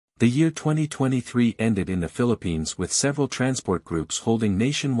The year 2023 ended in the Philippines with several transport groups holding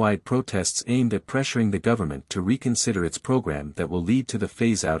nationwide protests aimed at pressuring the government to reconsider its program that will lead to the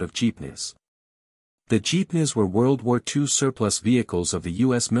phase-out of jeepneys. The jeepneys were World War II surplus vehicles of the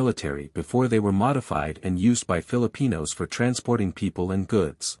U.S. military before they were modified and used by Filipinos for transporting people and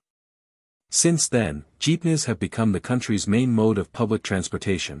goods. Since then, jeepneys have become the country's main mode of public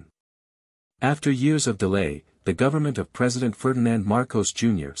transportation. After years of delay, the government of President Ferdinand Marcos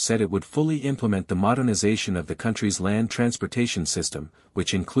Jr. said it would fully implement the modernization of the country's land transportation system,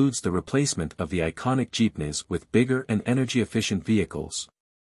 which includes the replacement of the iconic jeepneys with bigger and energy-efficient vehicles.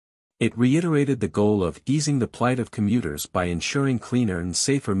 It reiterated the goal of easing the plight of commuters by ensuring cleaner and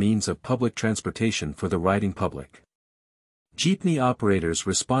safer means of public transportation for the riding public. Jeepney operators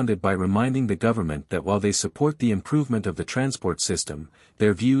responded by reminding the government that while they support the improvement of the transport system,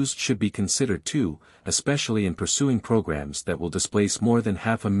 their views should be considered too, especially in pursuing programs that will displace more than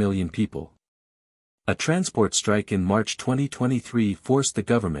 500,000 people. A transport strike in March 2023 forced the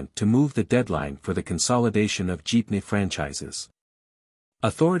government to move the deadline for the consolidation of jeepney franchises.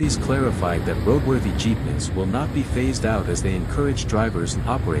 Authorities clarified that roadworthy jeepneys will not be phased out as they encourage drivers and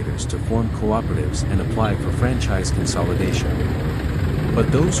operators to form cooperatives and apply for franchise consolidation.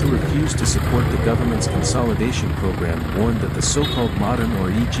 But those who refused to support the government's consolidation program warned that the so-called modern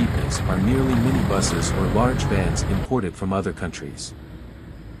or e-jeepneys are merely minibuses or large vans imported from other countries.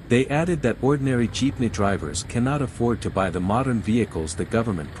 They added that ordinary jeepney drivers cannot afford to buy the modern vehicles the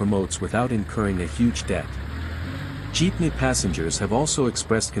government promotes without incurring a huge debt. Jeepney passengers have also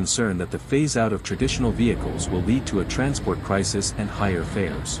expressed concern that the phase-out of traditional vehicles will lead to a transport crisis and higher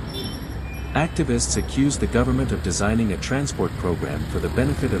fares. Activists accuse the government of designing a transport program for the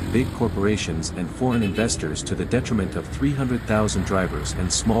benefit of big corporations and foreign investors to the detriment of 300,000 drivers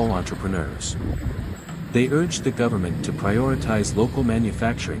and small entrepreneurs. They urged the government to prioritize local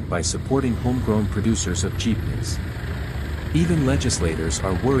manufacturing by supporting homegrown producers of jeepneys. Even legislators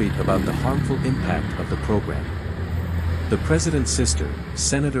are worried about the harmful impact of the program. The president's sister,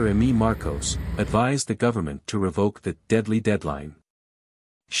 Senator Amy Marcos, advised the government to revoke the deadly deadline.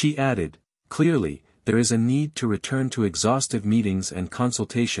 She added, "Clearly, there is a need to return to exhaustive meetings and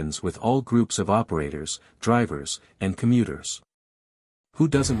consultations with all groups of operators, drivers, and commuters. Who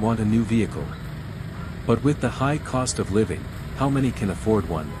doesn't want a new vehicle? But with the high cost of living, how many can afford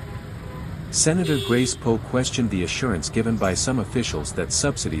one?" Senator Grace Poe questioned the assurance given by some officials that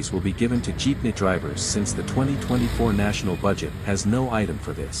subsidies will be given to jeepney drivers since the 2024 national budget has no item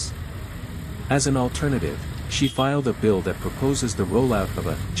for this. As an alternative, she filed a bill that proposes the rollout of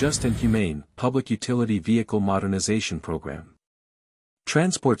a just and humane public utility vehicle modernization program.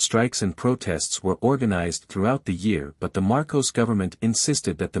 Transport strikes and protests were organized throughout the year, but the Marcos government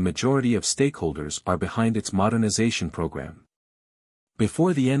insisted that the majority of stakeholders are behind its modernization program.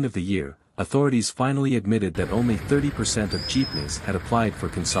 Before the end of the year, authorities finally admitted that only 30% of jeepneys had applied for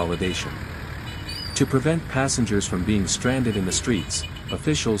consolidation. To prevent passengers from being stranded in the streets,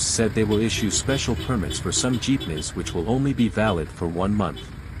 officials said they will issue special permits for some jeepneys which will only be valid for 1 month.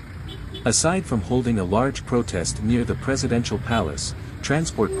 Aside from holding a large protest near the presidential palace,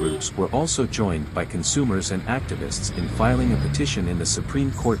 transport groups were also joined by consumers and activists in filing a petition in the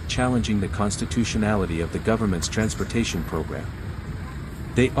Supreme Court challenging the constitutionality of the government's transportation program.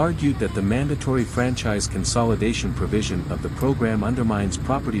 They argued that the mandatory franchise consolidation provision of the program undermines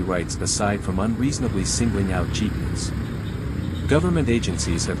property rights aside from unreasonably singling out jeepneys. Government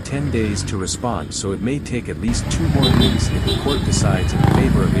agencies have 10 days to respond, so it may take at least 2 more weeks if the court decides in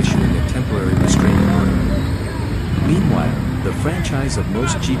favor of issuing a temporary restraining order. Meanwhile, the franchise of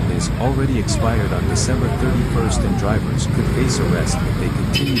most jeepneys already expired on December 31st and drivers could face arrest if they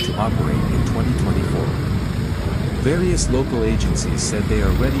continue to operate in 2024. Various local agencies said they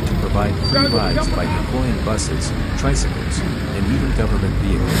are ready to provide free rides by deploying buses, tricycles, and even government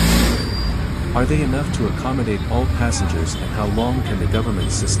vehicles. Are they enough to accommodate all passengers, and how long can the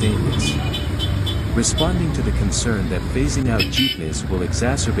government sustain this? Responding to the concern that phasing out jeepneys will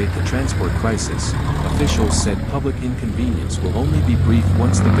exacerbate the transport crisis, officials said public inconvenience will only be brief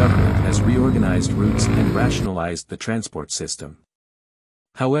once the government has reorganized routes and rationalized the transport system.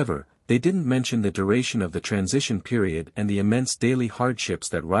 However, they didn't mention the duration of the transition period and the immense daily hardships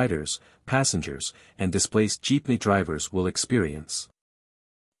that riders, passengers, and displaced jeepney drivers will experience.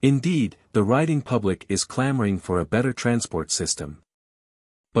 Indeed, the riding public is clamoring for a better transport system.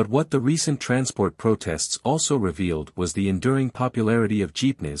 But what the recent transport protests also revealed was the enduring popularity of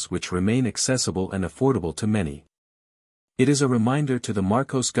jeepneys, which remain accessible and affordable to many. It is a reminder to the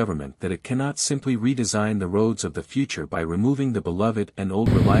Marcos government that it cannot simply redesign the roads of the future by removing the beloved and old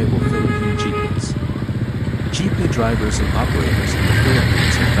reliable Philippine jeepneys. Jeepney drivers and operators in the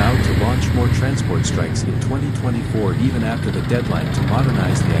Philippines have vowed transport strikes in 2024 even after the deadline to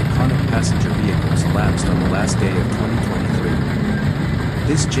modernize the iconic passenger vehicles elapsed on the last day of 2023.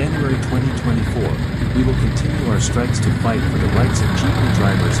 This January 2024, we will continue our strikes to fight for the rights of Jeepney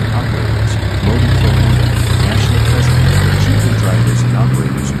drivers and operators, Modi Florenda, national president of the Jeepney Drivers and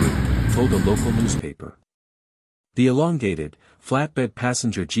Operators Group, told a local newspaper. The elongated, flatbed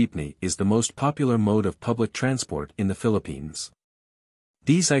passenger jeepney is the most popular mode of public transport in the Philippines.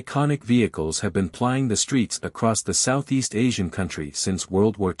 These iconic vehicles have been plying the streets across the Southeast Asian country since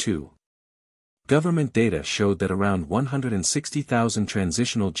World War II. Government data showed that around 160,000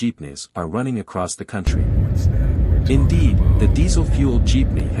 transitional jeepneys are running across the country. Indeed, the diesel-fueled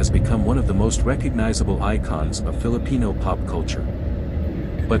jeepney has become one of the most recognizable icons of Filipino pop culture.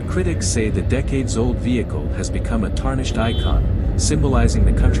 But critics say the decades-old vehicle has become a tarnished icon, symbolizing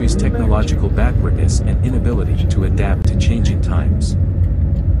the country's technological backwardness and inability to adapt to changing times.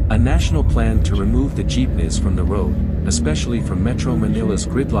 A national plan to remove the jeepneys from the road, especially from Metro Manila's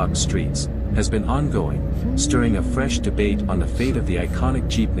gridlocked streets, has been ongoing, stirring a fresh debate on the fate of the iconic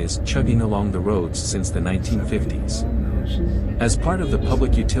jeepneys chugging along the roads since the 1950s. As part of the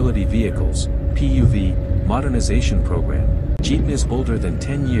Public Utility Vehicles (PUV) modernization program, jeepneys older than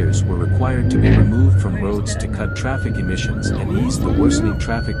 10 years were required to be removed from roads to cut traffic emissions and ease the worsening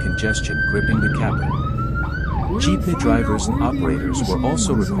traffic congestion gripping the capital. Jeepney drivers and operators were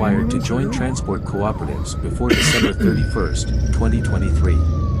also required to join transport cooperatives before December 31, 2023.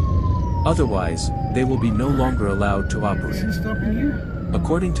 Otherwise, they will be no longer allowed to operate.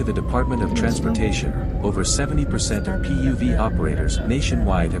 According to the Department of Transportation, over 70% of PUV operators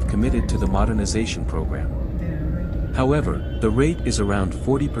nationwide have committed to the modernization program. However, the rate is around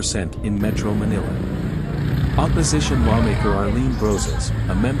 40% in Metro Manila. Opposition lawmaker Arlene Brozas,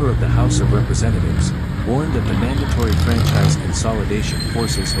 a member of the House of Representatives, warned that the mandatory franchise consolidation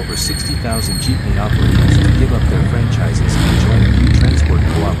forces over 60,000 jeepney operators to give up their franchises and join new transport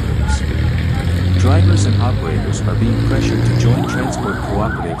cooperatives. Drivers and operators are being pressured to join transport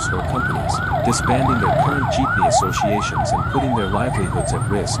cooperatives or companies, disbanding their current jeepney associations and putting their livelihoods at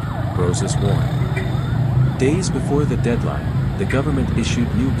risk, Brozas warned. Days before the deadline, the government issued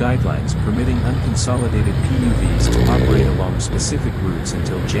new guidelines permitting unconsolidated PUVs to operate along specific routes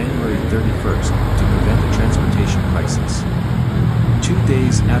until January 31st to prevent a transportation crisis. 2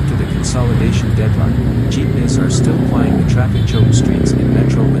 days after the consolidation deadline, jeepneys are still plying the traffic-choked streets in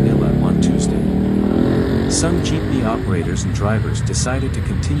Metro Manila on Tuesday. Some jeepney operators and drivers decided to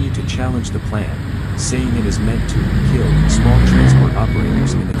continue to challenge the plan, saying it is meant to kill small transport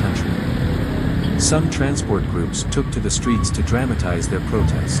operators in the country. Some transport groups took to the streets to dramatize their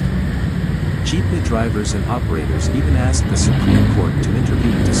protest. Jeepney drivers and operators even asked the Supreme Court to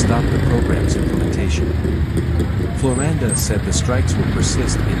intervene to stop the program's implementation. Florenda said the strikes will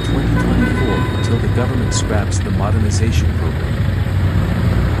persist in 2024 until the government scraps the modernization program.